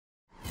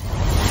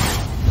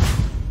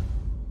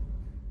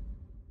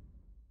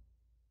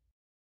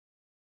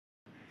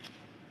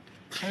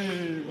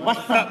Hey,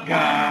 what's up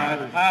guys?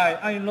 Hi,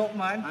 I'm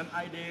Lokman. I'm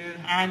Aidil.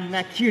 I'm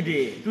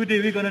Nakudi. Today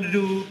we're gonna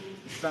do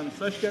some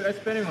social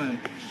experiment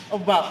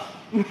About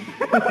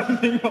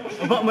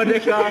about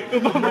Merdeka,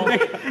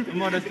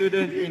 among the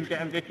students in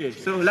MDK.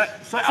 So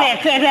let's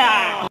check it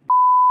out.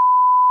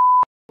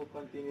 We'll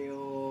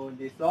continue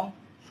this song.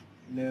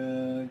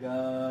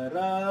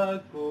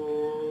 Negaraku,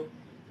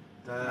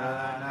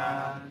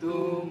 tanah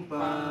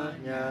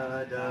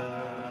tumpahnya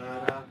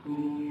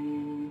darahku.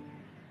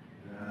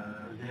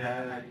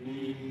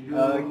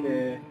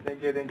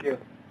 Okay, thank you.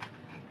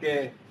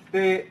 Okay,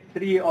 stay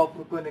 3 of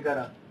rukun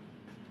negara.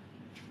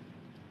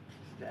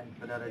 Dan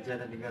pada raja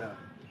dan negara.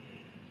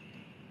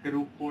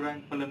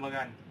 Kerukunan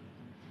perlembagaan.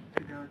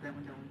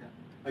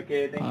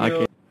 Okay, thank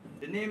you.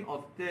 The name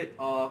of third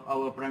of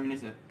our Prime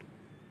Minister.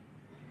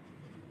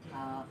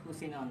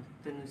 Husinan.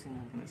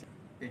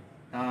 Okay.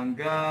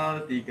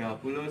 Tanggal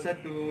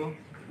 31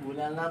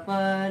 Bulan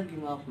 8,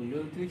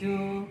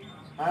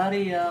 57.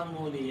 Hari yang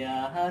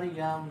mulia, hari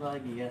yang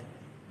bahagia.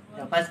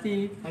 Yang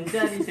pasti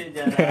menjadi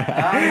sejarah.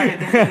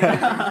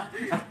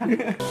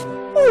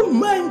 Oh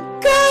my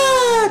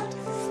god!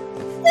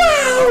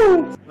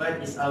 Wow!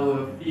 What is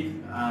our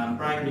fifth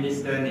Prime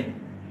Minister name?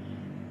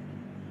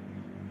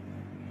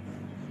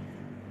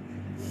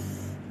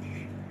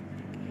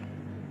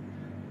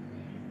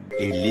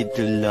 A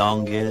little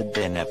longer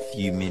than a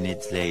few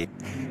minutes later.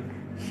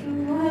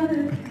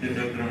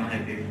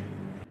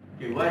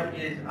 Okay, what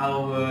is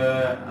our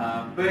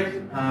first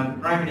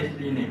Prime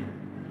Minister name?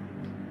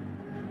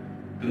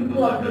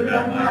 Tunku Abdul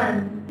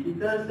Rahman.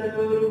 Kita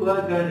seluruh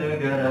warga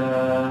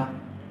negara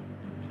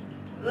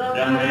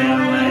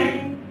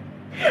ramai-ramai.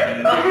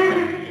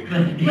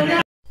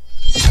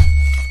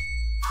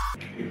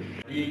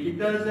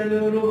 Kita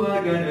seluruh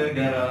warga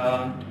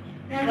negara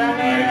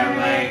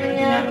ramai-ramai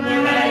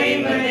menyambut hari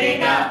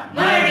Merdeka.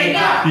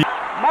 Merdeka!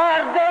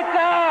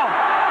 Merdeka!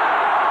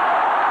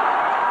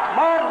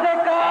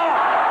 Merdeka!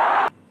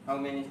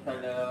 How many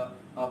color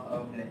of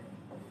our flag?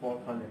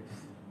 4 colors.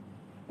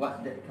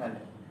 What's that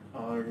color?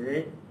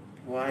 Red,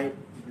 white,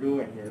 blue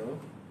and yellow.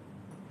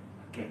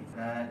 Okay.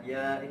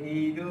 Rakyat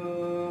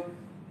hidup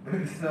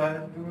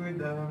bersatu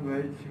dan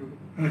maju.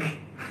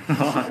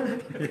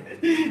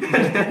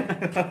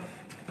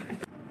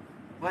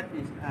 What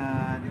is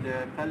the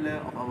color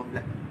of our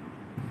flag?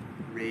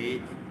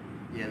 Red,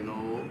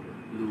 yellow,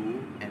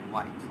 blue and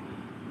white.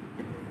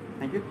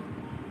 Thank you.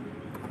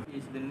 What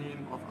is the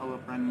name of our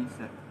Prime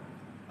Minister?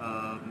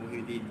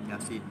 Muhyiddin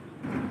Yassin.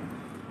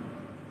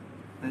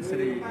 Tan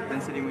Sri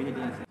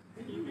Muhyiddin Yassin.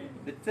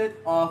 The third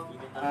of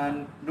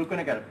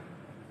rukun negara.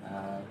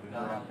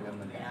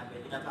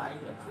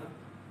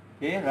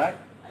 Okay, right.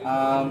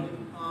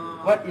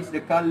 What is the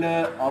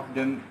color of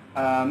the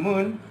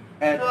moon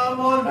at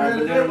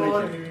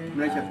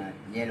Malaysia?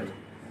 Yellow.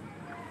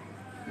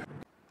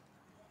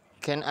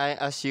 Can I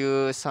ask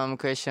you some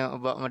question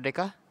about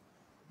Merdeka?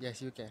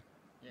 Yes, you can.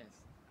 Yes.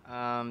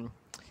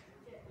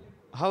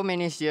 How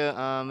many years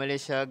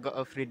Malaysia got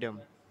a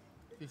freedom?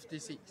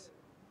 56.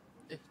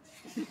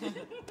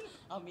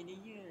 How many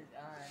years?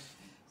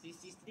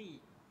 63.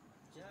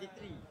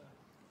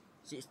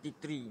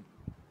 63.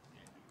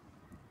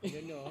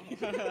 You know.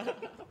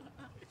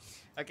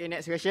 Okay,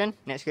 next question.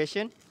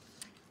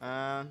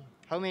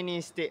 How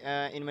many states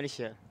in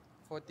Malaysia?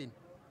 14.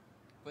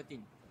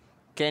 14.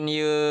 Can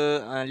you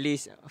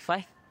list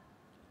 5?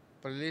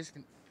 Perlis,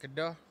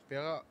 Kedah,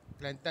 Perak,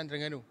 Kelantan,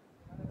 Terengganu.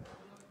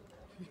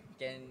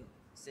 Can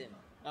same.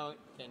 Oh,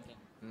 can.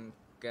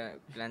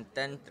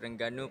 Kelantan,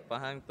 Terengganu,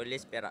 Pahang,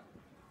 Perlis, Perak.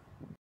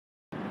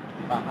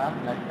 Pahang,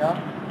 Melaka,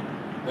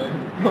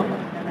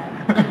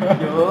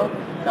 Johor,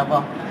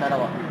 Sabah,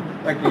 Sarawak.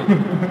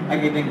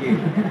 Okay, thank you.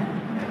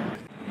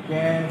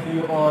 Can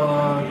you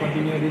all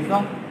continue this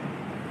song?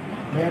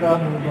 Merah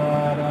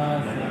Mubara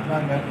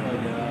semangat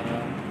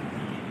saja.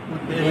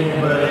 Putih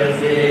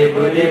bersih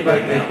budi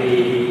pekerti,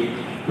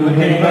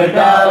 kuning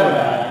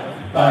berdaulat,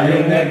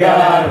 payung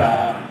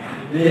negara.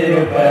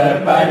 Biru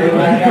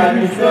perpaduan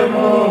kami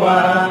semua,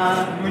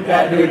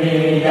 puncak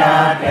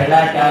dunia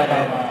telah kau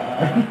bawa.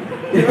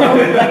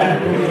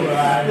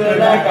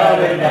 Telah kau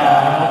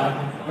redam,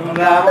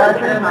 membawa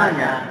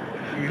semangat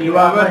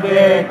jiwa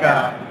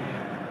merdeka.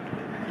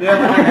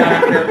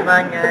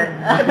 Semangat.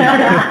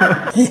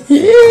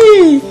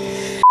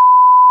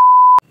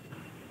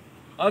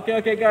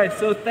 Okay guys,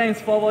 so thanks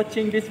for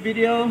watching this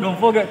video.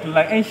 Don't forget to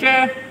like and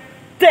share.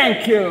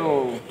 Thank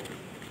you.